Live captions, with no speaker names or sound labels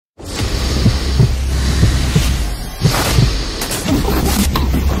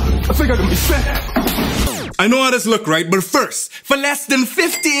figure to be set. I know how this look, right? But first, for less than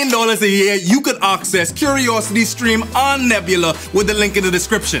 $15 a year, you could access Curiosity Stream on Nebula with the link in the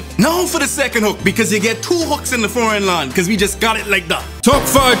description. Now for the second hook, because you get 2 hooks in the foreign land, because we just got it like that. Top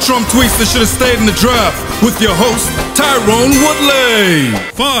 5 Trump tweets that should have stayed in the draft with your host, Tyrone Woodley.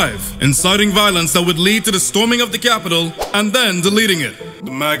 5. Inciting violence that would lead to the storming of the Capitol and then deleting it.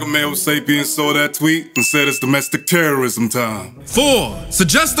 The MAGA male sapien saw that tweet and said it's domestic terrorism time. 4.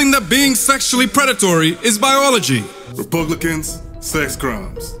 Suggesting that being sexually predatory is biology. Republicans, sex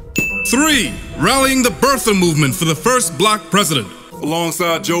crimes. 3. Rallying the birther movement for the first black president.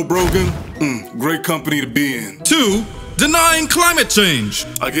 Alongside Joe Brogan, great company to be in. 2. Denying climate change.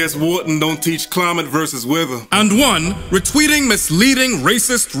 I guess Wharton don't teach climate versus weather. And 1. Retweeting misleading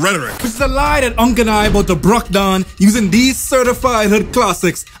racist rhetoric. It's a lie that Unc and I about to brock down using these certified hood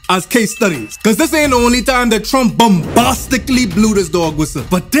classics as case studies. Cause this ain't the only time that Trump bombastically blew this dog whistle.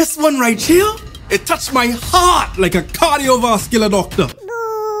 But this one right here, it touched my heart like a cardiovascular doctor.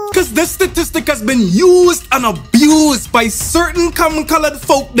 Cause this statistic has been used and abused by certain common-colored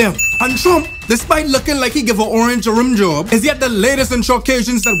folk them. And Trump, despite looking like he give an orange a rim job, is yet the latest in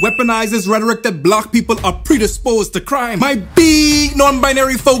Caucasians that weaponizes rhetoric that black people are predisposed to crime. My big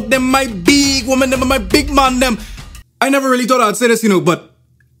non-binary folk them, my big woman them, and my big man them. I never really thought I'd say this, but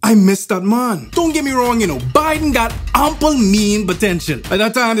I miss that man. Don't get me wrong, Biden got ample meme potential. At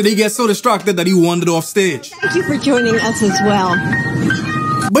that time that he gets so distracted that he wandered off stage. Thank you for joining us as well.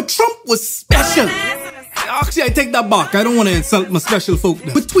 But Trump was special. Actually, I take that back. I don't want to insult my special folk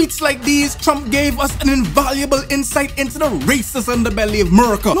now. With tweets like these, Trump gave us an invaluable insight into the racist underbelly of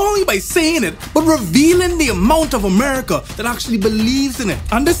America. Not only by saying it, but revealing the amount of America that actually believes in it.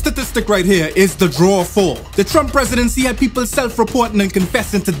 And this statistic right here is the draw for. The Trump presidency had people self-reporting and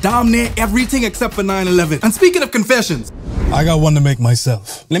confessing to damn near everything except for 9/11. And speaking of confessions, I got one to make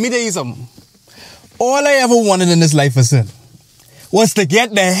myself. Let me tell you something. All I ever wanted in this life was was to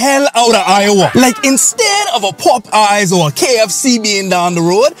get the hell out of Iowa. Like, instead of a Popeyes or a KFC being down the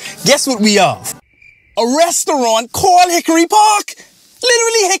road, guess what we have? A restaurant called Hickory Park.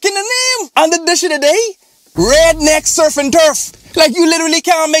 Literally hicking the name. And the dish of the day? Redneck surf and turf. Like, you literally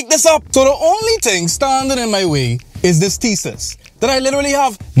can't make this up. So the only thing standing in my way is this thesis that I literally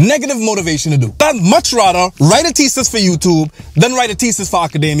have negative motivation to do. I'd much rather write a thesis for YouTube than write a thesis for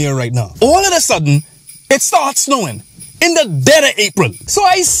academia right now. All of a sudden, it starts snowing. In the dead of April. So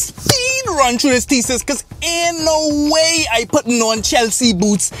I speed run through this thesis because ain't no way I putting on Chelsea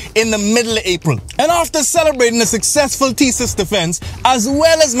boots in the middle of April. And after celebrating a successful thesis defense, as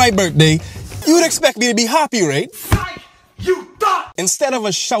well as my birthday, you'd expect me to be happy, right? You thought! Instead of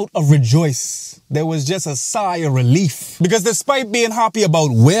a shout of rejoice, there was just a sigh of relief. Because despite being happy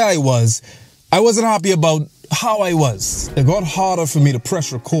about where I wasn't happy about how I was. It got harder for me to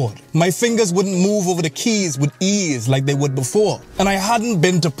press record. My fingers wouldn't move over the keys with ease like they would before. And I hadn't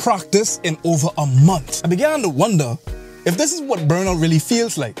been to practice in over a month. I began to wonder if this is what burnout really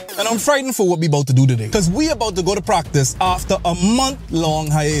feels like. And I'm frightened for what we about to do today. Because we about to go to practice after a month-long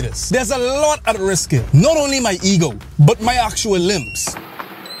hiatus. There's a lot at risk here. Not only my ego, but my actual limbs.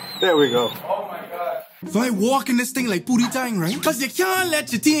 There we go. So I walk in this thing like pooty tang, right? Because you can't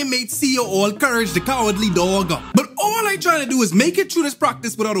let your teammates see your all courage, the cowardly dog up. But all I trying to do is make it through this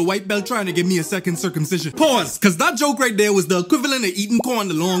practice without a white belt trying to give me a second circumcision. Pause, because that joke right there was the equivalent of eating corn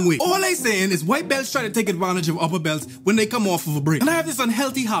the long way. All I saying is white belts try to take advantage of upper belts when they come off of a break. And I have this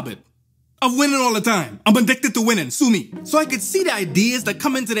unhealthy habit of winning all the time. I'm addicted to winning, sue me. So I could see the ideas that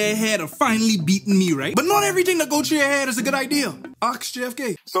come into their head are finally beating me, right? But not everything that goes through your head is a good idea. Ask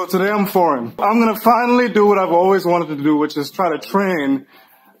JFK. So today I'm foreign. I'm gonna finally do what I've always wanted to do, which is try to train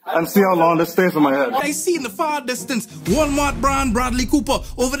and see how long this stays in my head. I see in the far distance Walmart brand Bradley Cooper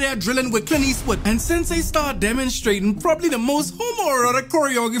over there drilling with Clint Eastwood. And since I start demonstrating probably the most homoerotic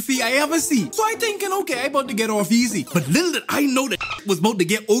choreography I ever see. So I thinking, okay, I about to get off easy. But little did I know that was about to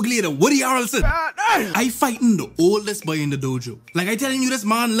get uglier than Woody Harrelson. I fighting the oldest boy in the dojo. Like I telling you, this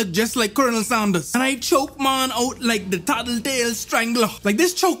man look just like Colonel Sanders. And I choke man out like the tattletale strangler. Like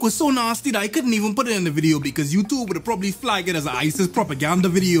this choke was so nasty that I couldn't even put it in the video because YouTube would have probably flagged it as an ISIS propaganda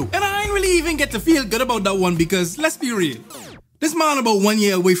video. And I ain't really even get to feel good about that one because, let's be real, this man about 1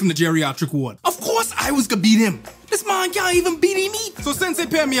 year away from the geriatric ward. Of course I was gonna beat him. This man can't even beat him. So since they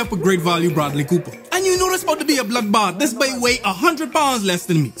pair me up with great value Bradley Cooper, and you know there's about to be a bloodbath, this boy weigh 100 pounds less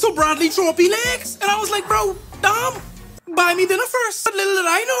than me. So Bradley threw up his legs, and I was like, bro, damn, buy me dinner first. But little did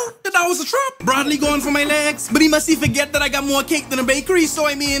I know that that was a trap. Bradley going for my legs, but he must forget that I got more cake than a bakery, so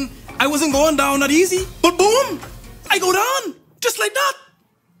I mean, I wasn't going down that easy. But boom, I go down, just like that.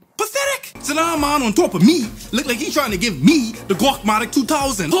 Pathetic. So now man on top of me, look like he's trying to give me the Glockmatic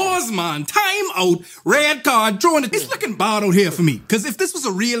 2000. Pause, man. Time out. Red card. Throwing it. It's looking bad out here for me. Because if this was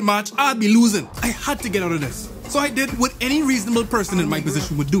a real match, I'd be losing. I had to get out of this. So I did what any reasonable person in my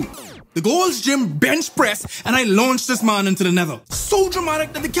position would do. The Gold's Gym bench press, and I launched this man into the nether. So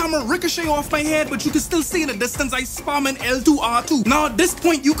dramatic that the camera ricocheted off my head, but you can still see in the distance I spam in L2R2. Now at this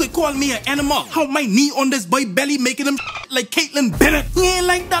point, you could call me an enema. How my knee on this boy belly making him like Caitlyn Bennett. He ain't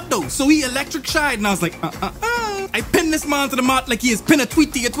like that though, so he electric shied, and I was like, I pinned this man to the mat like he is pin a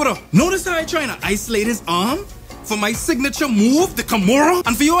tweet to your Twitter. Notice how I trying to isolate his arm for my signature move, the Kimura.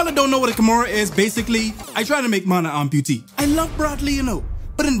 And for you all that don't know what a Kimura is, basically, I try to make man an amputee. I love Bradley, you know.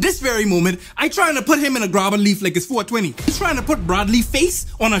 But in this very moment, I trying to put him in a grabber leaf like it's 420. He's trying to put Bradley's face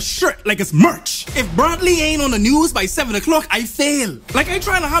on a shirt like it's merch. If Bradley ain't on the news by 7 o'clock, I fail. Like I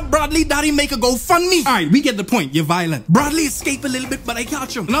trying to have Bradley daddy make a GoFundMe. Alright, we get the point. You're violent. Bradley escaped a little bit, but I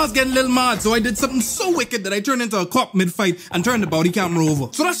catch him. And I was getting a little mad, so I did something so wicked that I turned into a cop mid-fight and turned the body camera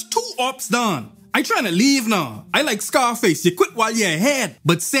over. So that's 2 ops down. I trying to leave now. I like Scarface. You quit while you're ahead.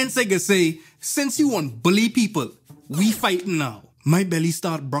 But since I can say, since you want bully people, we fighting now. My belly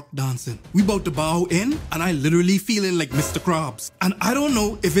start brock dancing. We about to bow in, and I literally feeling like Mr. Krabs. And I don't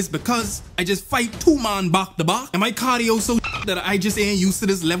know if it's because I just fight 2 man back to back, and my cardio so that I just ain't used to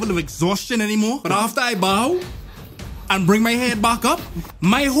this level of exhaustion anymore. But after I bow and bring my head back up,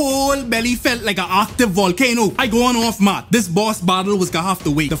 my whole belly felt like an active volcano. I going off mat. This boss battle was gonna have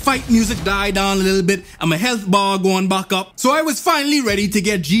to wait. The fight music died down a little bit and my health bar going back up. So I was finally ready to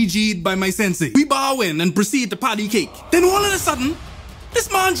get GG'd by my sensei. We bow in and proceed to patty cake. Then all of a sudden, this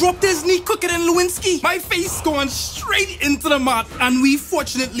man dropped his knee quicker than Lewinsky. My face going straight into the mat, and we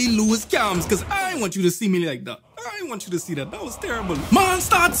fortunately lose cams because I want you to see me like that. I want you to see that. That was terrible. Man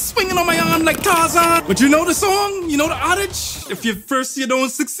starts swinging on my arm like Tarzan. But you know the song? You know the adage? If you first you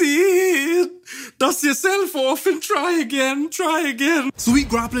don't succeed, dust yourself off and try again, try again. So we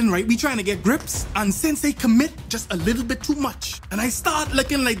grappling, right? We trying to get grips. And since they commit just a little bit too much, and I start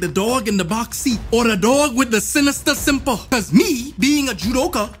looking like the dog in the back seat or the dog with the sinister simper. Because me, being a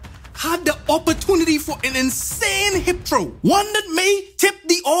judoka, had the opportunity for an insane hip throw. One that may tip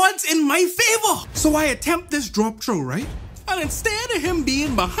the odds in my favor. So I attempt this drop throw, right? And instead of him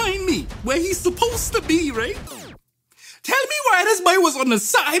being behind me, where he's supposed to be, right? Tell me why this boy was on the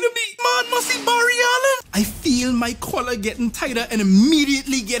side of me. Man, must he Barry Allen? I feel my collar getting tighter and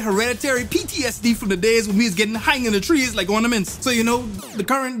immediately get hereditary PTSD from the days when we was getting hung in the trees like ornaments. So you know, the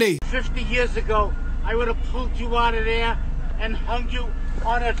current day. 50 years ago, I would have pulled you out of there and hung you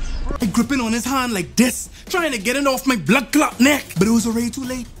on a tree. I gripping on his hand like this, trying to get it off my blood clot neck. But it was already too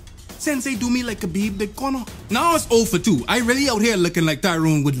late. Sensei do me like Khabib Big Corner. Now it's 0 for 2. I really out here looking like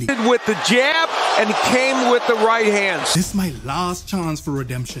Tyrone Woodley. With the jab and came with the right hand. This is my last chance for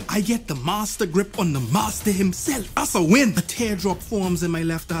redemption. I get the master grip on the master himself. That's a win. A teardrop forms in my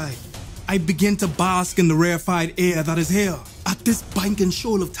left eye. I begin to bask in the rarefied air that is here. At this banking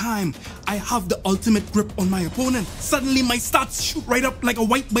shoal of time, I have the ultimate grip on my opponent. Suddenly my stats shoot right up like a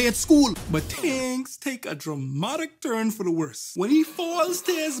white boy at school. But things take a dramatic turn for the worse when he falls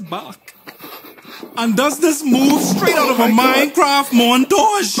to his back and does this move straight out of a Minecraft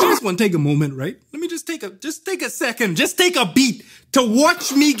montage. I just want to take a moment, right? Let me just take a second, just take a beat to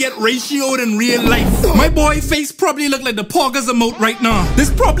watch me get ratioed in real life. My boy face probably look like the Poggers emote right now.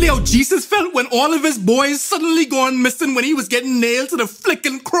 This probably how Jesus felt when all of his boys suddenly gone missing when he was getting nailed to the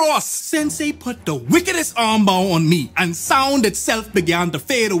flicking cross. Sensei put the wickedest armbar on me and sound itself began to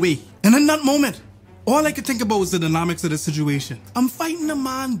fade away. And in that moment, all I could think about was the dynamics of the situation. I'm fighting a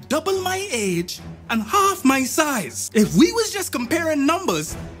man double my age and half my size. If we was just comparing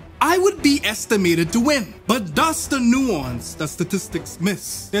numbers, I would be estimated to win. But that's the nuance that statistics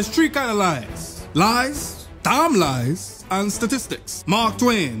miss. There's 3 kind of lies. Lies, damn lies, and statistics. Mark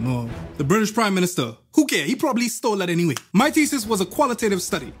Twain, or the British Prime Minister. Who cares? He probably stole that anyway. My thesis was a qualitative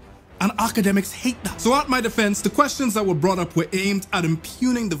study, and academics hate that. So at my defense, the questions that were brought up were aimed at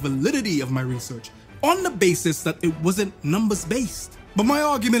impugning the validity of my research on the basis that it wasn't numbers-based. But my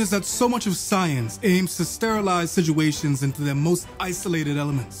argument is that so much of science aims to sterilize situations into their most isolated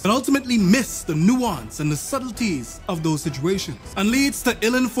elements, and ultimately miss the nuance and the subtleties of those situations, and leads to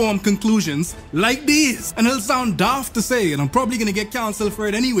ill-informed conclusions like these. And it'll sound daft to say, and I'm probably gonna get canceled for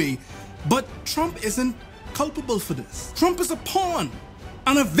it anyway, but Trump isn't culpable for this. Trump is a pawn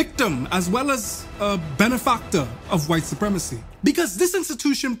and a victim as well as a benefactor of white supremacy. Because this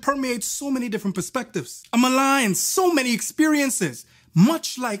institution permeates so many different perspectives and maligns so many experiences,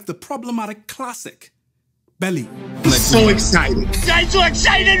 much like the problematic classic, Belly. So excited. I'm so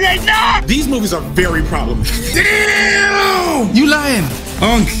excited right now! These movies are very problematic. Damn! You lying,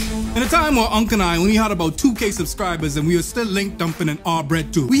 Unc. In a time where Unc and I only had about 2K subscribers and we were still link dumping in our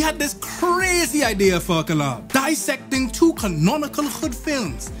bread too, we had this crazy idea for a collab, dissecting 2 canonical hood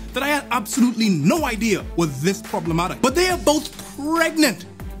films that I had absolutely no idea were this problematic. But they are both pregnant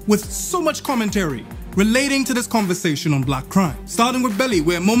with so much commentary relating to this conversation on black crime. Starting with Belly,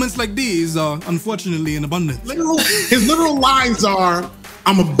 where moments like these are unfortunately in abundance. His literal lines are,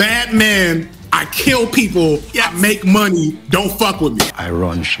 I'm a bad man, I kill people, I make money, don't fuck with me. I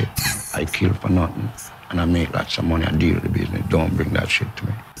run shit, I kill for nothing, and I make lots of money, I deal with the business. Don't bring that shit to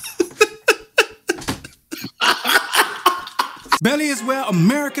me. Belly is where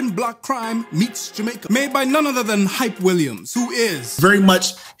American black crime meets Jamaica. Made by none other than Hype Williams, who is very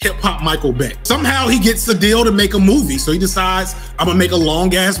much hip-hop Michael Beck. Somehow he gets the deal to make a movie, so he decides, I'm gonna make a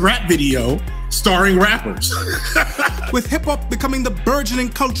long-ass rap video starring rappers. With hip-hop becoming the burgeoning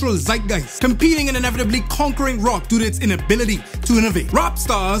cultural zeitgeist, competing and inevitably conquering rock due to its inability to innovate. Rap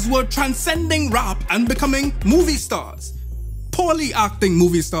stars were transcending rap and becoming movie stars. Poorly acting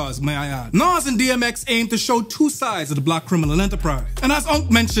movie stars, may I add. Nas and DMX aim to show 2 sides of the black criminal enterprise. And as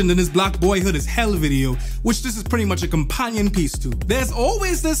Unc mentioned in his Black Boyhood is Hell video, which this is pretty much a companion piece to, there's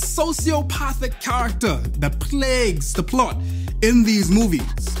always this sociopathic character that plagues the plot in these movies.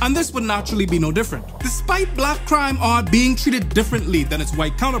 And this would naturally be no different. Despite black crime art being treated differently than its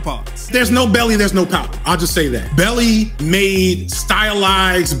white counterparts. There's no Belly, there's no powder. I'll just say that. Belly made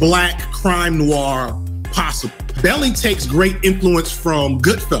stylized black crime noir possible. Belly takes great influence from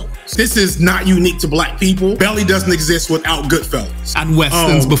Goodfellas. This is not unique to black people. Belly doesn't exist without Goodfellas. And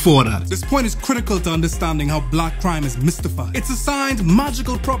Westerns before that. This point is critical to understanding how black crime is mystified. It's assigned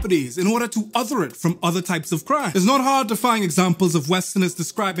magical properties in order to other it from other types of crime. It's not hard to find examples of Westerners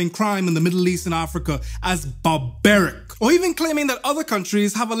describing crime in the Middle East and Africa as barbaric, or even claiming that other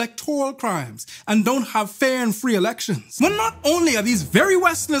countries have electoral crimes and don't have fair and free elections. When not only are these very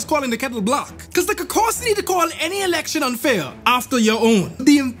Westerners calling the kettle black, because the caucasity to call any election unfair after your own.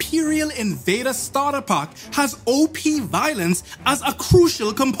 The Imperial Invader starter pack has OP violence as a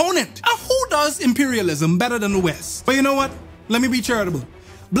crucial component. And who does imperialism better than the West? But you know what? Let me be charitable.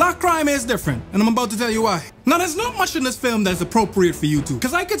 Black crime is different, and I'm about to tell you why. Now, there's not much in this film that's appropriate for YouTube,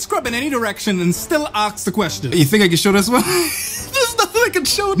 because I could scrub in any direction and still ask the question. You think I can show this one? There's nothing I can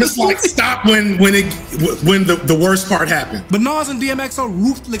show this one. Just like stop when the worst part happened. But Nas and DMX are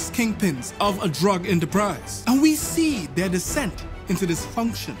ruthless kingpins of a drug enterprise, and we see their descent into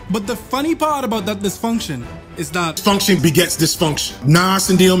dysfunction. But the funny part about that dysfunction is that dysfunction begets dysfunction. Nas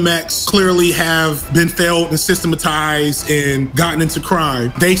and DMX clearly have been failed and systematized and gotten into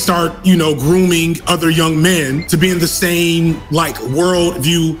crime. They start, grooming other young men to be in the same world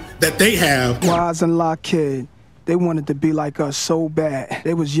view that they have. Wise and Lock Kid, they wanted to be like us so bad.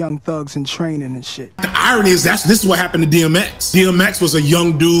 They was young thugs in training and shit. The irony is this is what happened to DMX. DMX was a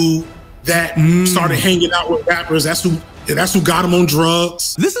young dude that started hanging out with rappers. That's who got him on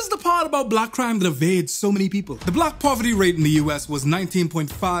drugs. This is the part about black crime that evades so many people. The black poverty rate in the US was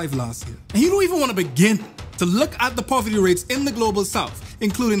 19.5 last year. And you don't even want to begin to look at the poverty rates in the global south,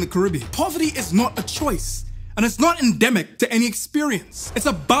 including the Caribbean. Poverty is not a choice, and it's not endemic to any experience. It's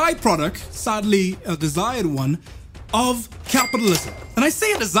a byproduct, sadly a desired one, of capitalism. And I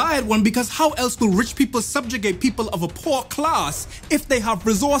say a desired one because how else will rich people subjugate people of a poor class if they have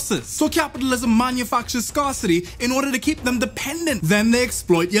resources? So capitalism manufactures scarcity in order to keep them dependent. Then they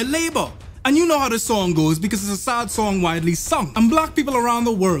exploit your labor. And you know how this song goes because it's a sad song widely sung. And black people around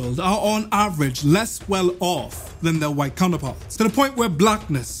the world are on average less well off than their white counterparts, to the point where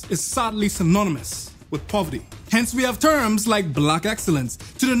blackness is sadly synonymous with poverty. Hence we have terms like black excellence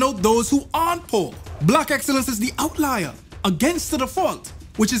to denote those who aren't poor. Black excellence is the outlier against the default,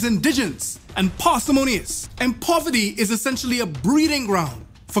 which is indigenous and parsimonious. And poverty is essentially a breeding ground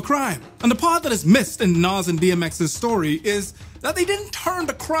for crime. And the part that is missed in Nas and DMX's story is that they didn't turn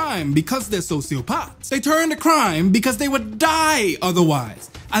to crime because they're sociopaths. They turned to crime because they would die otherwise.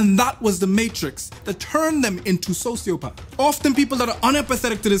 And that was the matrix that turned them into sociopaths. Often people that are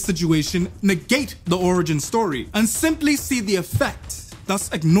unempathetic to this situation negate the origin story and simply see the effect, thus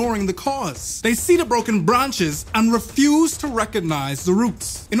ignoring the cause. They see the broken branches and refuse to recognize the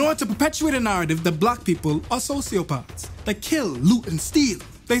roots in order to perpetuate a narrative that black people are sociopaths that kill, loot, and steal.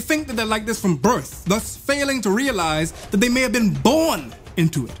 They think that they're like this from birth, thus failing to realize that they may have been born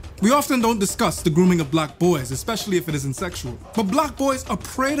into it. We often don't discuss the grooming of black boys, especially if it isn't sexual. But black boys are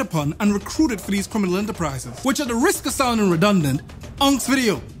preyed upon and recruited for these criminal enterprises, which at the risk of sounding redundant, Unc's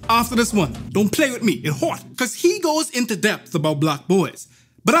video after this one, don't play with me, it's hot, because he goes into depth about black boys.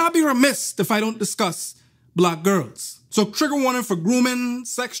 But I'll be remiss if I don't discuss black girls. So trigger warning for grooming,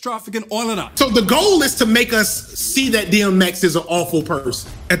 sex trafficking, all of that. So the goal is to make us see that DMX is an awful person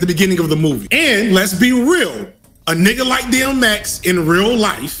at the beginning of the movie. And let's be real, a nigga like DMX in real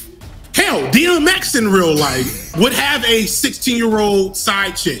life, hell, DMX in real life would have a 16-year-old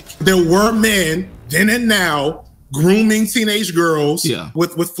side chick. There were men, then and now, grooming teenage girls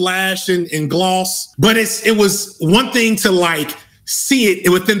with flash and gloss. But it was one thing to like see it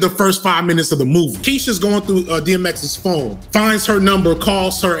within the first 5 minutes of the movie. Keisha's going through DMX's phone, finds her number,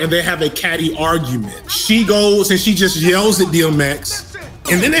 calls her, and they have a catty argument. She goes and she just yells at DMX,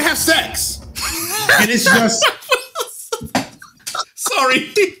 and then they have sex. And it's just...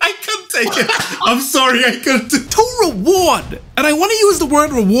 Sorry, I couldn't take it. I'm sorry, I couldn't. To reward. And I want to use the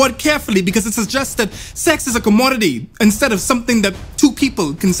word reward carefully because it suggests that sex is a commodity instead of something that two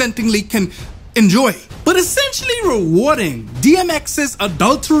people consentingly can enjoy. But essentially rewarding DMX's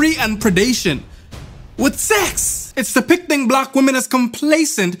adultery and predation with sex. It's depicting black women as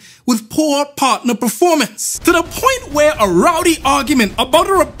complacent with poor partner performance. To the point where a rowdy argument about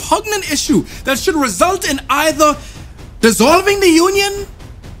a repugnant issue that should result in either dissolving the union,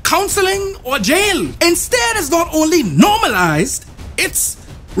 counseling, or jail. Instead, it's not only normalized, it's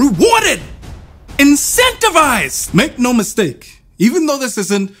rewarded, incentivized. Make no mistake, even though this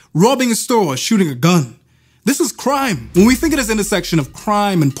isn't robbing a store or shooting a gun, this is crime. When we think of this intersection of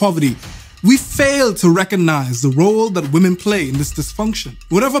crime and poverty, we fail to recognize the role that women play in this dysfunction.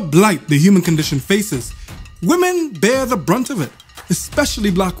 Whatever blight the human condition faces, women bear the brunt of it.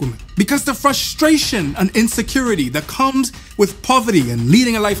 Especially black women, because the frustration and insecurity that comes with poverty and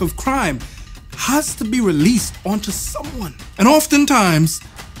leading a life of crime has to be released onto someone. And oftentimes,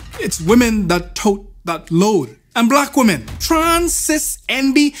 it's women that tote that load. And black women, trans, cis,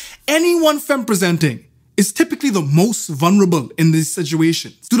 NB, anyone femme presenting, is typically the most vulnerable in these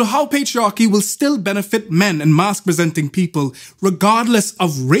situations due to how patriarchy will still benefit men and mask-presenting people regardless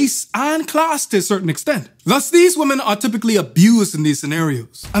of race and class to a certain extent. Thus, these women are typically abused in these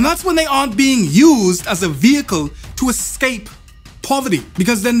scenarios. And that's when they aren't being used as a vehicle to escape poverty,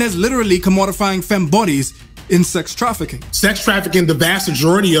 because then there's literally commodifying femme bodies in sex trafficking. Sex trafficking, the vast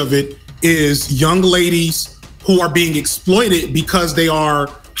majority of it is young ladies who are being exploited because they are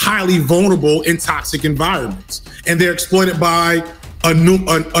highly vulnerable in toxic environments. And they're exploited by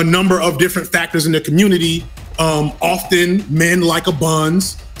a number of different factors in the community. Often men like a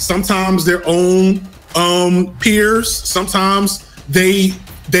buns, sometimes their own peers, sometimes they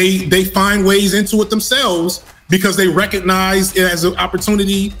find ways into it themselves because they recognize it as an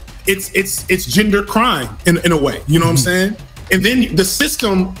opportunity. It's gender crime in a way, you know what I'm saying? And then the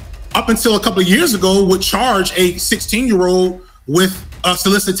system, up until a couple of years ago, would charge a 16-year-old with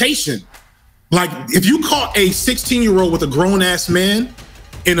solicitation. Like, if you caught a 16-year-old with a grown-ass man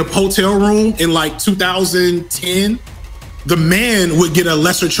in a hotel room in like 2010, the man would get a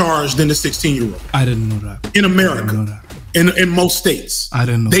lesser charge than the 16-year-old. I didn't know that. In America. I didn't know that. In most states. I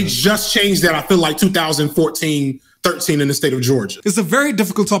didn't know They that. just changed that, I feel like 2014, 13 in the state of Georgia. It's a very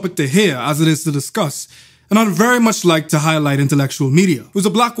difficult topic to hear as it is to discuss. And I'd very much like to highlight intellectual media, who's a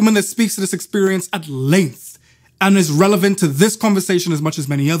black woman that speaks to this experience at length and is relevant to this conversation as much as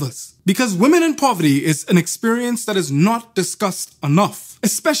many others. Because women in poverty is an experience that is not discussed enough,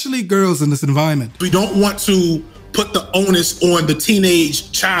 especially girls in this environment. We don't want to put the onus on the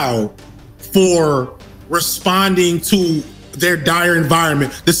teenage child for responding to their dire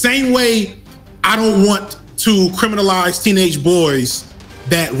environment. The same way I don't want to criminalize teenage boys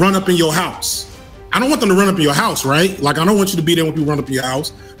that run up in your house. I don't want them to run up in your house, right? Like, I don't want you to be there when people run up in your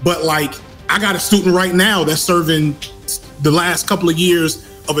house. But like, I got a student right now that's serving the last couple of years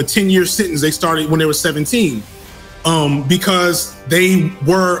of a 10-year sentence they started when they were 17 because they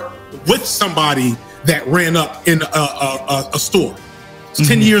were with somebody that ran up in a store. It's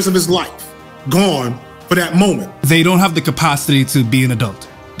 10 years of his life gone for that moment. They don't have the capacity to be an adult.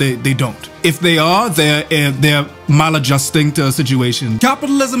 They don't. If they are, they're maladjusting to a situation.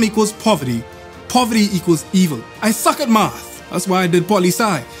 Capitalism equals poverty. Poverty equals evil. I suck at math. That's why I did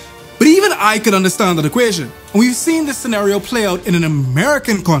poli-sci. But even I could understand that equation. And we've seen this scenario play out in an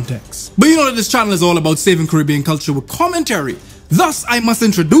American context. But you know that this channel is all about saving Caribbean culture with commentary. Thus, I must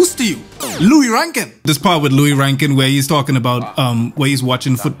introduce to you Louis Rankin. This part with Louis Rankin where he's talking about where he's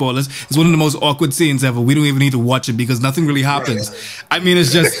watching football is one of the most awkward scenes ever. We don't even need to watch it because nothing really happens. I mean,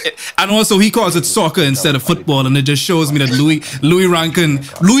 it's just, and also he calls it soccer instead of football, and it just shows me that Louis Rankin,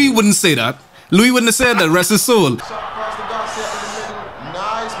 Louis wouldn't say that. Louis wouldn't have said that, rest his soul.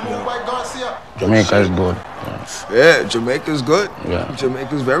 Jamaica is good. Yeah, Jamaica's good. Yeah.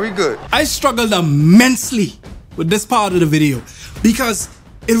 Jamaica's very good. I struggled immensely with this part of the video because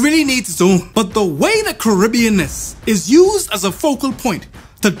It really needs its own. But the way the Caribbeanness is used as a focal point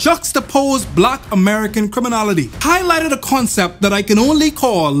to juxtapose Black American criminality highlighted a concept that I can only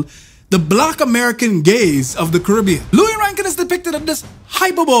call the Black American gaze of the Caribbean. Louis Rankin is depicted as this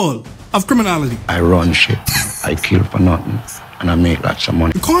hyperbole of criminality. I run shit, I kill for nothing, and I make lots of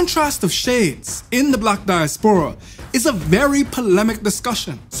money. The contrast of shades in the Black diaspora is a very polemic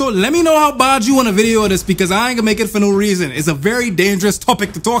discussion. So let me know how bad you want a video of this, because I ain't gonna make it for no reason. It's a very dangerous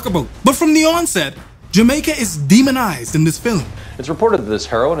topic to talk about. But from the onset, Jamaica is demonized in this film. It's reported that this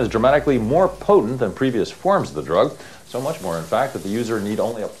heroin is dramatically more potent than previous forms of the drug. So much more, in fact, that the user need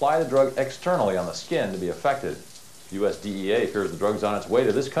only apply the drug externally on the skin to be affected. U.S. DEA fears the drug's on its way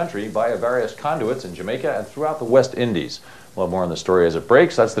to this country via various conduits in Jamaica and throughout the West Indies. We'll have more on the story as it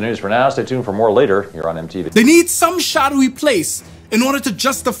breaks. That's the news for now. Stay tuned for more later here on MTV. They need some shadowy place in order to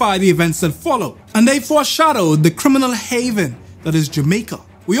justify the events that follow. And they foreshadowed the criminal haven that is Jamaica.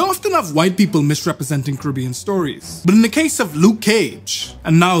 We often have white people misrepresenting Caribbean stories. But in the case of Luke Cage,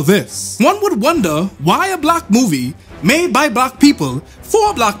 and now this, one would wonder why a black movie made by black people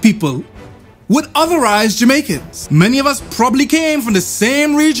for black people would otherize Jamaicans. Many of us probably came from the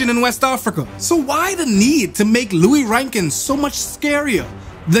same region in West Africa. So why the need to make Louis Rankin so much scarier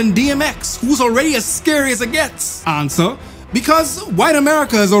than DMX, who's already as scary as it gets? Answer: because white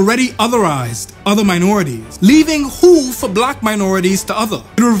America has already otherized other minorities, leaving who for black minorities to other.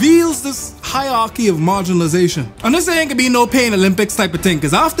 It reveals this hierarchy of marginalization. And this ain't gonna be no pain Olympics type of thing,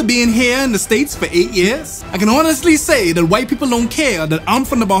 because after being here in the States for 8 years, I can honestly say that white people don't care that I'm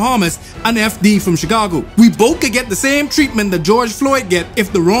from the Bahamas and FD from Chicago. We both could get the same treatment that George Floyd get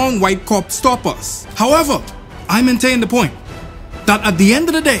if the wrong white cop stop us. However, I maintain the point that at the end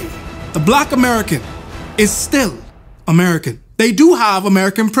of the day, the black American is still American. They do have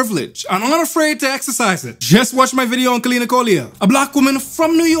American privilege and are unafraid to exercise it. Just watch my video on Kalina Collier, a black woman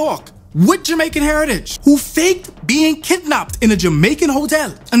from New York with Jamaican heritage who faked being kidnapped in a Jamaican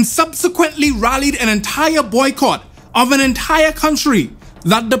hotel and subsequently rallied an entire boycott of an entire country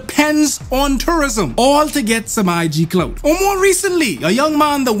that depends on tourism, all to get some IG clout. Or more recently, a young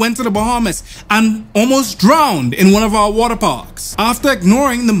man that went to the Bahamas and almost drowned in one of our water parks after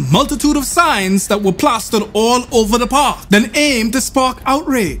ignoring the multitude of signs that were plastered all over the park, then aimed to spark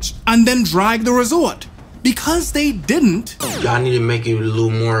outrage and then drag the resort because they didn't. Y'all need to make it a little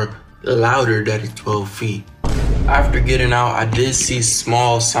more louder that it's 12 feet. After getting out, I did see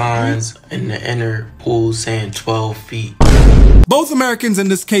small signs in the inner pool saying 12 feet. Both Americans in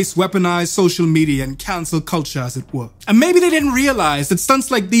this case weaponize social media and cancel culture, as it were. And maybe they didn't realize that stunts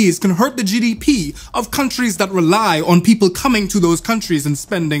like these can hurt the GDP of countries that rely on people coming to those countries and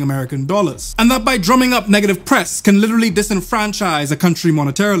spending American dollars. And that by drumming up negative press can literally disenfranchise a country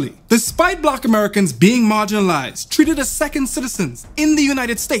monetarily. Despite black Americans being marginalized, treated as second citizens in the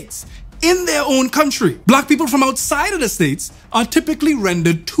United States, in their own country, black people from outside of the States are typically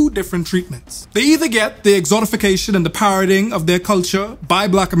rendered two different treatments. They either get the exotification and the parroting of their culture by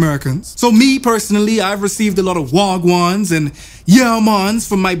black Americans. So me personally, I've received a lot of wagwans and yeah-mans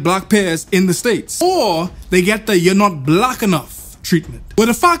from my black peers in the States. Or they get the "you're not black enough" treatment. But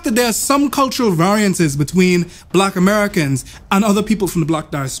the fact that there are some cultural variances between black Americans and other people from the black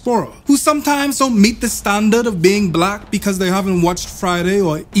diaspora who sometimes don't meet the standard of being black because they haven't watched Friday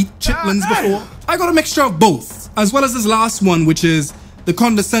or eat chitlins before. I got a mixture of both, as well as this last one, which is the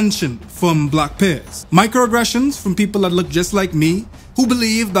condescension from black peers. Microaggressions from people that look just like me, who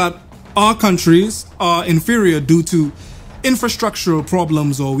believe that our countries are inferior due to infrastructural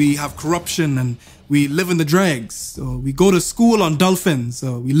problems, or we have corruption and we live in the dregs, or we go to school on dolphins,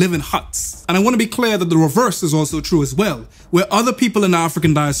 or we live in huts. And I want to be clear that the reverse is also true as well, where other people in the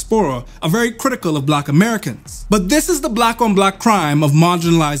African diaspora are very critical of black Americans. But this is the black on black crime of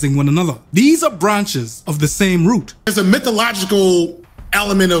marginalizing one another. These are branches of the same root. There's a mythological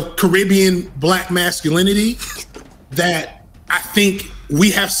element of Caribbean black masculinity that I think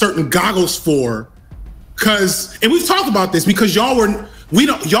we have certain goggles for, and we've talked about this because y'all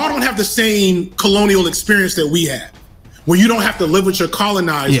don't have the same colonial experience that we have, where you don't have to live with your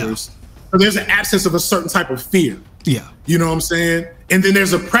colonizers. So there's an absence of a certain type of fear. Yeah. You know what I'm saying? And then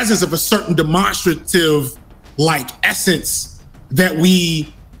there's a presence of a certain demonstrative essence that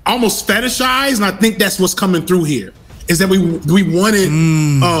we almost fetishize. And I think that's what's coming through here, is that we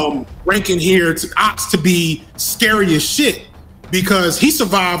wanted Rankin here to be scary as shit because he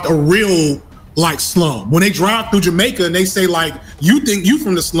survived a real slum. When they drive through Jamaica and they say you think you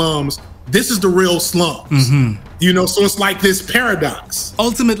from the slums, this is the real slums. You know, so it's like this paradox.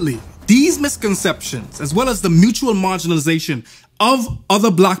 Ultimately, these misconceptions, as well as the mutual marginalization of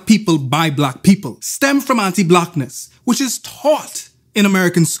other black people by black people, stem from anti-blackness, which is taught in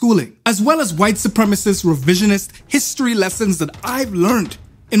American schooling, as well as white supremacist revisionist history lessons that I've learned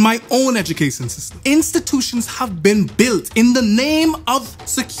in my own education system. Institutions have been built in the name of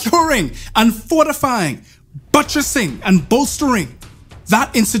securing and fortifying, buttressing and bolstering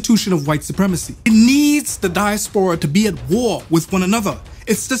that institution of white supremacy. It needs the diaspora to be at war with one another.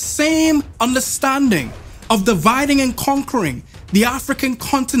 It's the same understanding of dividing and conquering the African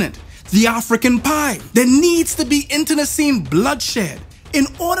continent, the African pie. There needs to be internecine bloodshed in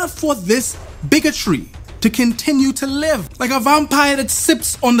order for this bigotry to continue to live like a vampire that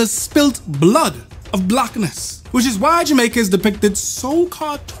sips on the spilt blood of blackness. Which is why Jamaica is depicted so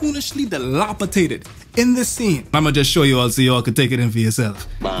cartoonishly dilapidated in this scene. I'ma just show you all so y'all can take it in for yourself.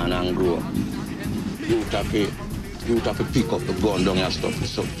 Born and grow up. You have to pick up the gun down and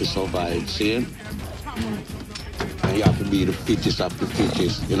stuff to survive, see? And you have to be the fittest of the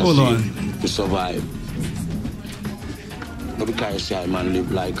fittest, you know, hold on. To survive. But because you say, man,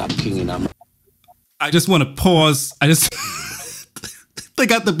 live like a king in a... I just want to pause. They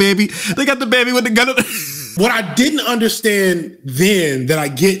got the baby with the gun. What I didn't understand then that I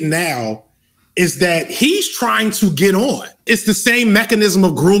get now is that he's trying to get on. It's the same mechanism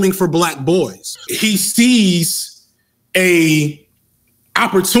of grooming for black boys. He sees a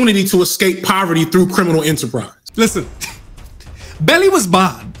opportunity to escape poverty through criminal enterprise. Listen, Belly was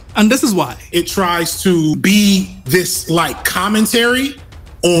bad, and this is why. It tries to be this like commentary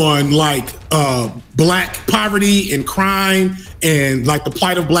on like black poverty and crime and like the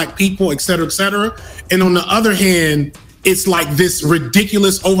plight of black people, et cetera, et cetera. And on the other hand, it's like this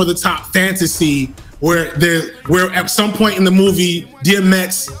ridiculous over-the-top fantasy where at some point in the movie,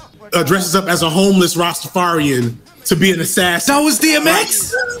 DMX dresses up as a homeless Rastafarian to be an assassin. That was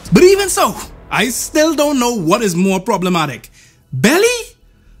DMX? But even so, I still don't know what is more problematic, Belly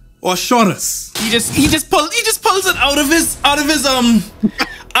or Shortus. He just pulls it out of his bathrobe.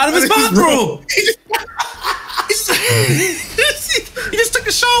 He just took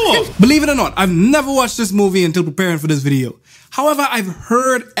a shower. Believe it or not, I've never watched this movie until preparing for this video. However, I've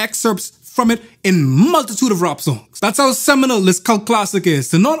heard excerpts from it in multitude of rap songs. That's how seminal this cult classic is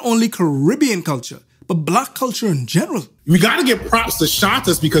to not only Caribbean culture, but black culture in general. We got to give props to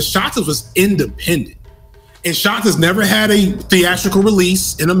Shottas because Shottas was independent. And Shottas never had a theatrical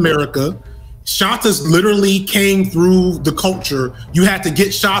release in America. Shottas literally came through the culture. You had to get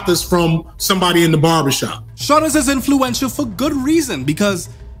Shottas from somebody in the barbershop. Shottas is influential for good reason because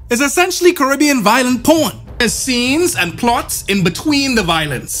it's essentially Caribbean violent porn. There's scenes and plots in between the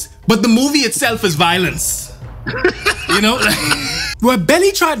violence, but the movie itself is violence. You know? Where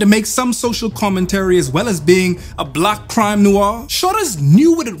Belly tried to make some social commentary as well as being a black crime noir, Shottas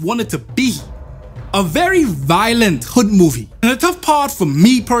knew what it wanted to be. A very violent hood movie. And the tough part for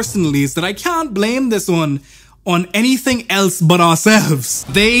me personally is that I can't blame this on anything else but ourselves.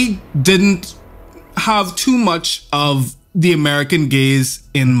 They didn't have too much of the American gaze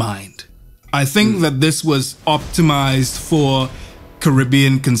in mind. I think that this was optimized for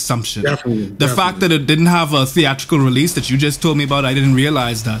Caribbean consumption. The fact that it didn't have a theatrical release that you just told me about, I didn't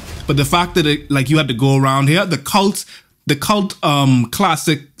realize that. But the fact that it, like, you had to go around here, the cult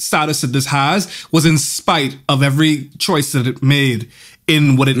classic status that this has was in spite of every choice that it made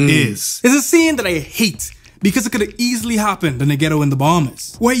in what it is. It's a scene that I hate because it could have easily happened in the Ghetto and the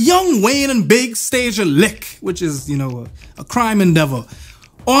Bombers, where young Wayne and Big stage a lick, which is, you know, a crime endeavor,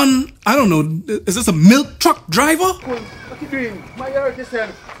 on, I don't know, is this a milk truck driver? What you doing? Man, you hurt yourself.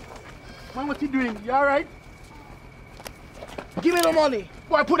 Man, what you doing? You alright? Give me the money.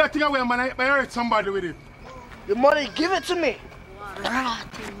 Boy, put that thing away, man. I hurt somebody with it. The money, give it to me.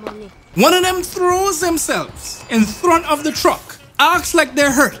 One of them throws themselves in front of the truck, acts like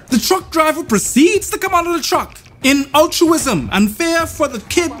they're hurt. The truck driver proceeds to come out of the truck in altruism and fear for the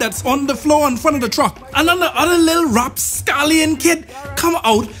kid that's on the floor in front of the truck. And then the other little rapscallion kid come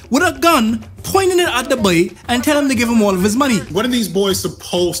out with a gun, pointing it at the boy and tell him to give him all of his money. What are these boys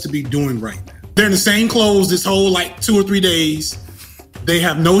supposed to be doing right now? They're in the same clothes this whole like 2 or 3 days. They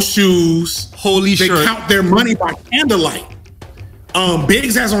have no shoes. Holy shirt. They count their money by candlelight.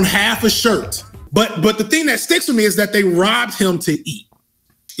 Biggs has on half a shirt. But the thing that sticks with me is that they robbed him to eat.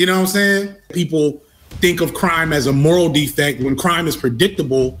 You know what I'm saying? People think of crime as a moral defect when crime is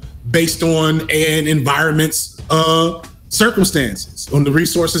predictable based on an environment's circumstances, on the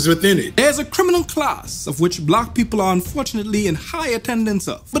resources within it. There's a criminal class of which black people are unfortunately in high attendance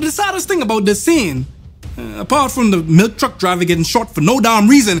of. But the saddest thing about this scene, apart from the milk truck driver getting shot for no damn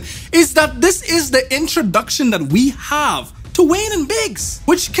reason, is that this is the introduction that we have to Wayne and Biggs,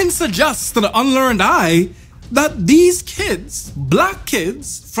 which can suggest to the unlearned eye that these kids, black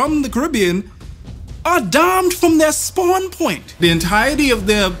kids from the Caribbean, are damned from their spawn point. The entirety of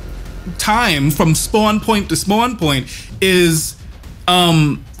their time from spawn point to spawn point is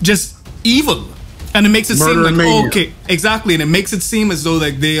just evil. And it makes it seem like, oh, okay, exactly. And it makes it seem as though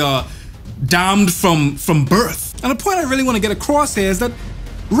like they are damned from birth. And the point I really want to get across here is that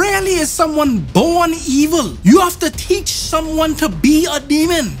rarely is someone born evil. You have to teach someone to be a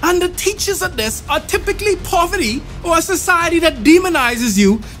demon. And the teachers of this are typically poverty or a society that demonizes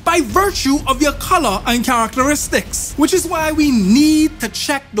you by virtue of your color and characteristics. Which is why we need to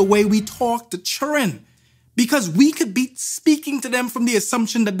check the way we talk to children. Because we could be speaking to them from the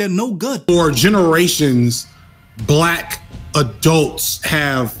assumption that they're no good. For generations, black adults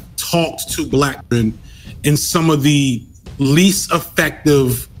have talked to black men in some of the least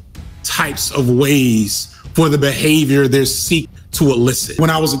effective types of ways for the behavior they're seeking to elicit. When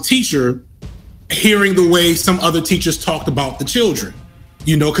I was a teacher, hearing the way some other teachers talked about the children,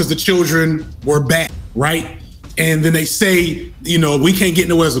 you know, because the children were bad, right? And then they say, you know, we can't get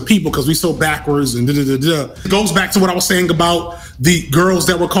nowhere as a people because we so backwards and da-da-da-da. It goes back to what I was saying about the girls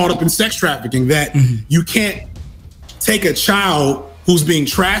that were caught up in sex trafficking, that you can't take a child who's being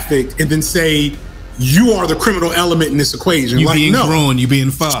trafficked and then say, you are the criminal element in this equation. You like, being no, grown, you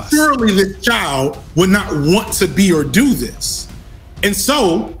being fast. Surely this child would not want to be or do this. And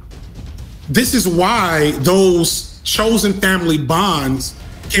so this is why those chosen family bonds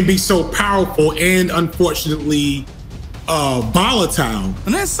can be so powerful and unfortunately volatile.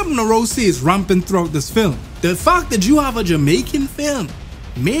 And there's some neuroses rampant throughout this film. The fact that you have a Jamaican film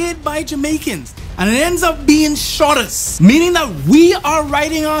made by Jamaicans and it ends up being shortest, meaning that we are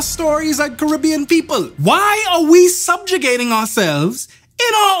writing our stories like Caribbean people. Why are we subjugating ourselves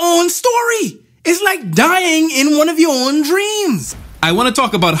in our own story? It's like dying in one of your own dreams. I want to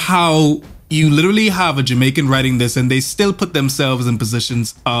talk about how you literally have a Jamaican writing this and they still put themselves in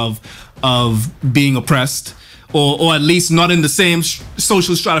positions of being oppressed or at least not in the same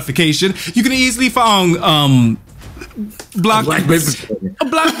social stratification. You can easily find black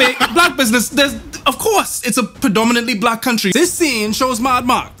business. There's, of course, it's a predominantly black country. This scene shows Mad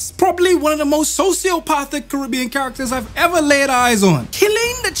Max, probably one of the most sociopathic Caribbean characters I've ever laid eyes on,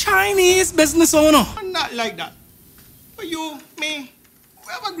 killing the Chinese business owner. I'm not like that. But you, me,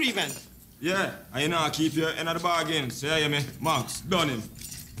 we have a grievance. Yeah, I know I keep you in the bargain. So yeah, me, Max, done him.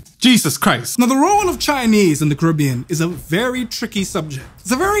 Jesus Christ. Now, the role of Chinese in the Caribbean is a very tricky subject.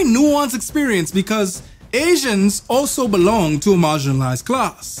 It's a very nuanced experience because Asians also belong to a marginalized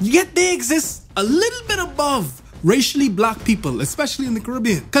class, yet they exist a little bit above racially black people, especially in the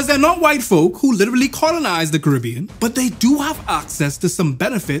Caribbean. Because they're not white folk who literally colonized the Caribbean, but they do have access to some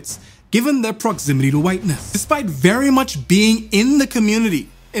benefits given their proximity to whiteness. Despite very much being in the community,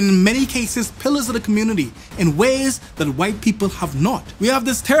 in many cases pillars of the community, in ways that white people have not. We have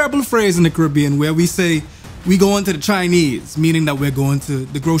this terrible phrase in the Caribbean where we say, we go into the Chinese, meaning that we're going to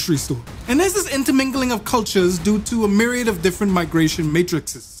the grocery store. And there's this intermingling of cultures due to a myriad of different migration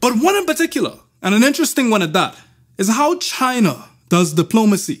matrices. But one in particular, and an interesting one at that, is how China does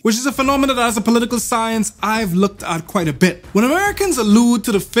diplomacy, which is a phenomenon that as a political science I've looked at quite a bit. When Americans allude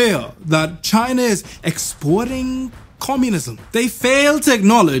to the fear that China is exporting communism, they fail to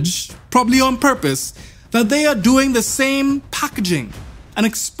acknowledge, probably on purpose, that they are doing the same packaging and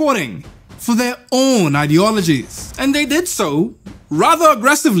exporting for their own ideologies. And they did so rather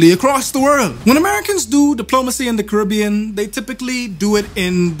aggressively across the world. When Americans do diplomacy in the Caribbean, they typically do it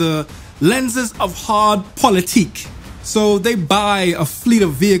in the lenses of hard politique. So they buy a fleet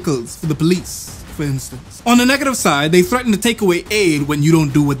of vehicles for the police, for instance. On the negative side, they threaten to take away aid when you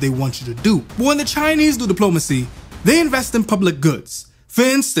don't do what they want you to do. But when the Chinese do diplomacy, they invest in public goods. For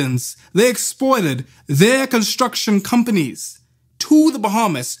instance, they exported their construction companies to the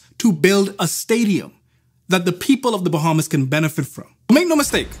Bahamas to build a stadium that the people of the Bahamas can benefit from. Make no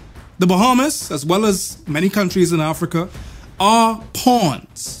mistake, the Bahamas, as well as many countries in Africa, are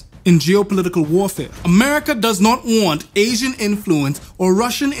pawns in geopolitical warfare. America does not want Asian influence or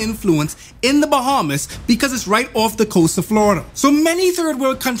Russian influence in the Bahamas because it's right off the coast of Florida. So many third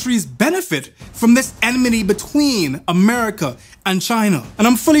world countries benefit from this enmity between America and China. And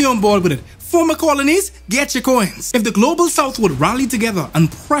I'm fully on board with it. Former colonies, get your coins. If the global south would rally together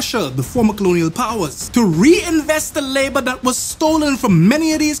and pressure the former colonial powers to reinvest the labor that was stolen from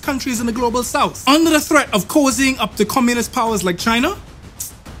many of these countries in the global south under the threat of cozying up to communist powers like China,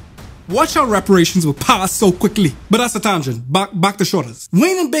 watch how reparations will pass so quickly. But that's a tangent. Back to shorters.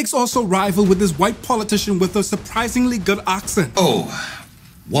 Wayne and Biggs also rival with this white politician with a surprisingly good accent. Oh,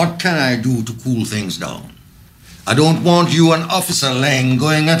 what can I do to cool things down? I don't want you and Officer Lang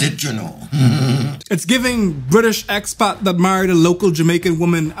going at it, you know. It's giving British expat that married a local Jamaican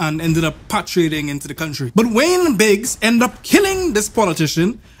woman and ended up patriating into the country. But Wayne and Biggs end up killing this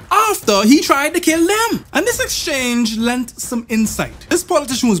politician after he tried to kill them. And this exchange lent some insight. This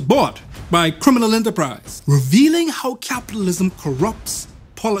politician was bought by criminal enterprise, revealing how capitalism corrupts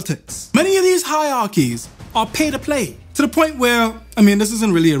politics. Many of these hierarchies are pay to play, to the point where, I mean, this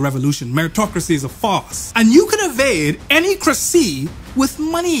isn't really a revolution. Meritocracy is a farce. And you can evade any cracy with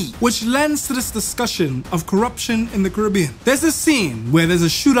money, which lends to this discussion of corruption in the Caribbean. There's this scene where there's a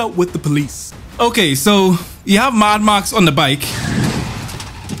shootout with the police. Okay, so you have Mad Max on the bike.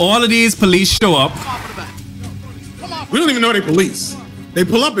 All of these police show up. We don't even know they police. They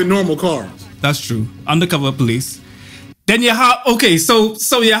pull up in normal cars. That's true. Undercover police. Then you have, okay, so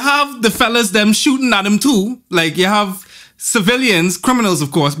you have the fellas them shooting at them too. Like you have civilians, criminals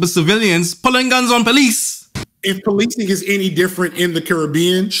of course, but civilians pulling guns on police. If policing is any different in the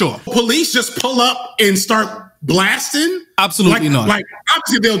Caribbean, sure. Police just pull up and start blasting? Absolutely not. Like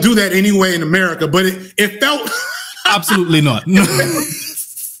obviously they'll do that anyway in America, but it felt absolutely not. No.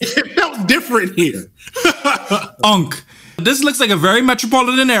 It felt different here. Unk. This looks like a very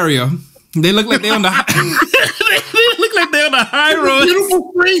metropolitan area. They look like they're on the they look like they're on the high road.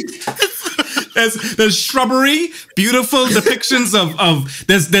 Beautiful street. There's shrubbery, beautiful depictions of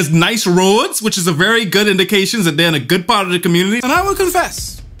there's nice roads, which is a very good indication that they're in a good part of the community. And I will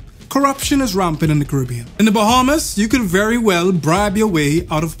confess, corruption is rampant in the Caribbean. In the Bahamas, you could very well bribe your way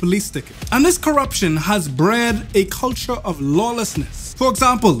out of a police ticket. And this corruption has bred a culture of lawlessness. For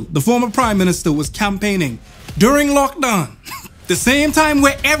example, the former Prime Minister was campaigning during lockdown. The same time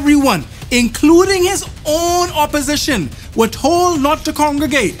where everyone, including his own opposition, were told not to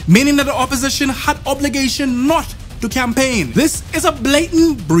congregate, meaning that the opposition had obligation not to campaign. This is a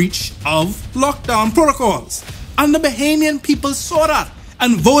blatant breach of lockdown protocols. And the Bahamian people saw that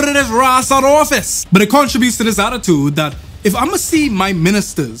and voted his ass out of office. But it contributes to this attitude that if I'ma see my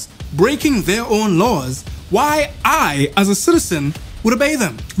ministers breaking their own laws, why I, as a citizen, would obey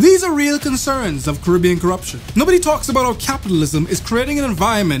them. These are real concerns of Caribbean corruption. Nobody talks about how capitalism is creating an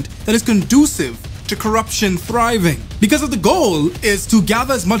environment that is conducive to corruption thriving. Because if the goal is to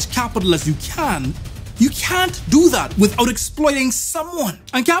gather as much capital as you can't do that without exploiting someone.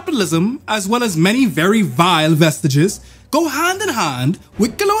 And capitalism, as well as many very vile vestiges, go hand in hand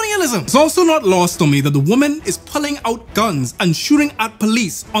with colonialism. It's also not lost on me that the woman is pulling out guns and shooting at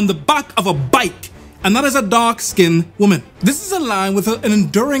police on the back of a bike. And that is a dark-skinned woman. This is in line with an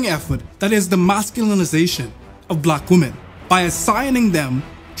enduring effort that is the masculinization of black women by assigning them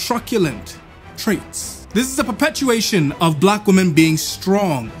truculent traits. This is a perpetuation of black women being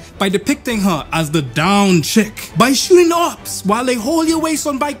strong by depicting her as the down chick, by shooting ops while they hold your waist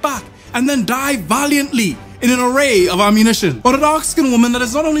on bike back and then die valiantly in an array of ammunition. Or the dark-skinned woman that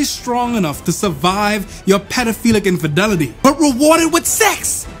is not only strong enough to survive your pedophilic infidelity, but rewarded with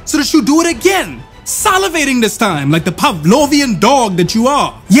sex so that you do it again. Salivating this time like the Pavlovian dog that you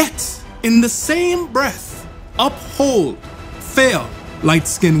are. Yet, in the same breath, uphold fair,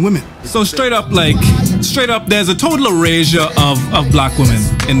 light-skinned women. So straight up, there's a total erasure of black women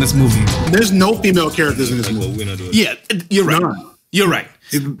in this movie. There's no female characters in this movie. Yeah, you're right. You're right.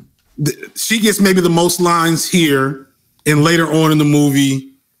 She gets maybe the most lines here, and later on in the movie,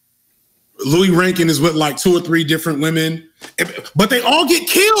 Louis Rankin is with like 2 or 3 different women, but they all get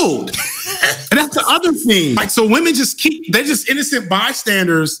killed. And that's the other thing. Like, so women they're just innocent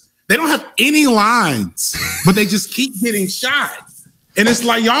bystanders. They don't have any lines, but they just keep getting shot. And it's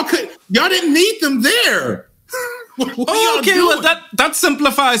like, y'all didn't need them there. Well, that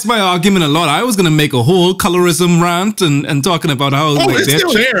simplifies my argument a lot. I was gonna make a whole colorism rant and talking about how it's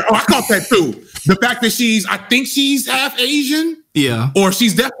still there. Oh, I caught that too. The fact that I think she's half Asian. Yeah. Or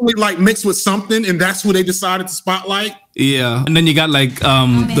she's definitely like mixed with something, and that's who they decided to spotlight. Yeah. And then you got like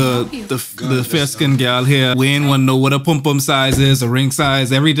the fair skinned gal here. Wayne wanna know what a pum size is, a ring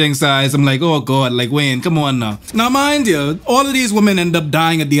size, everything size. I'm like, oh God, like Wayne, come on now. Now mind you, all of these women end up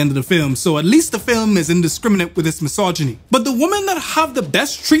dying at the end of the film, so at least the film is indiscriminate with its misogyny. But the women that have the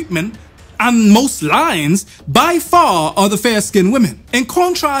best treatment and most lines by far are the fair-skinned women, in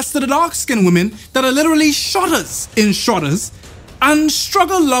contrast to the dark-skinned women that are literally shutters in shutters and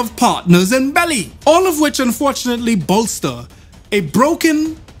struggle love partners in belly, all of which unfortunately bolster a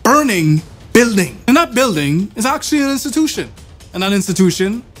broken, burning building. And that building is actually an institution, and that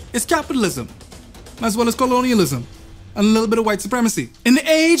institution is capitalism, as well as colonialism and a little bit of white supremacy. In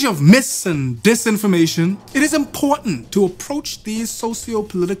the age of mis and disinformation, it is important to approach these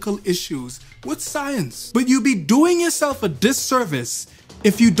socio-political issues with science. But you'd be doing yourself a disservice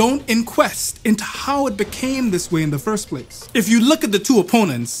if you don't inquest into how it became this way in the first place. If you look at the two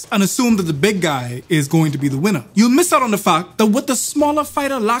opponents and assume that the big guy is going to be the winner, you'll miss out on the fact that what the smaller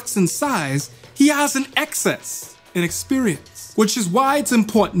fighter lacks in size, he has an excess in experience, which is why it's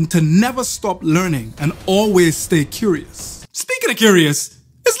important to never stop learning and always stay curious. Speaking of curious,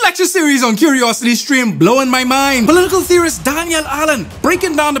 this lecture series on Curiosity Stream blowing my mind. Political theorist Daniel Allen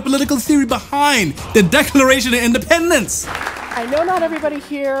breaking down the political theory behind the Declaration of Independence. I know not everybody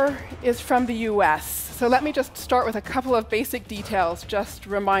here is from the US, so let me just start with a couple of basic details, just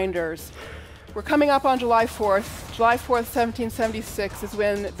reminders. We're coming up on July 4th. July 4th, 1776 is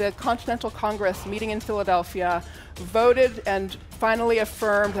when the Continental Congress, meeting in Philadelphia, voted and finally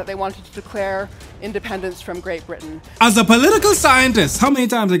affirmed that they wanted to declare independence from Great Britain. As a political scientist, how many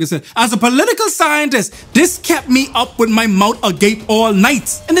times I can say, as a political scientist, this kept me up with my mouth agape all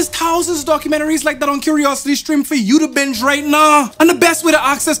night. And there's thousands of documentaries like that on Curiosity Stream for you to binge right now. And the best way to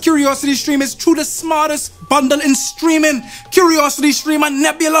access Curiosity Stream is through the smartest bundle in streaming, Curiosity Stream and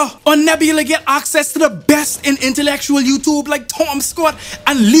Nebula. On Nebula, get access to the best in intellectual YouTube like Tom Scott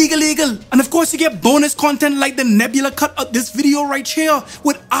and Legal. And of course, you get bonus content like the Nebula cut of this video right here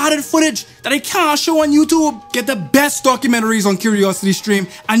with added footage that I can't show on YouTube. Get the best documentaries on Curiosity Stream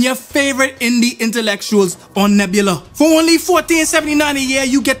and your favorite indie intellectuals on Nebula. For only $14.79 a year,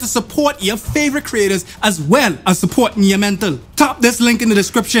 you get to support your favorite creators as well as supporting your mental. Tap this link in the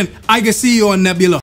description. I can see you on Nebula.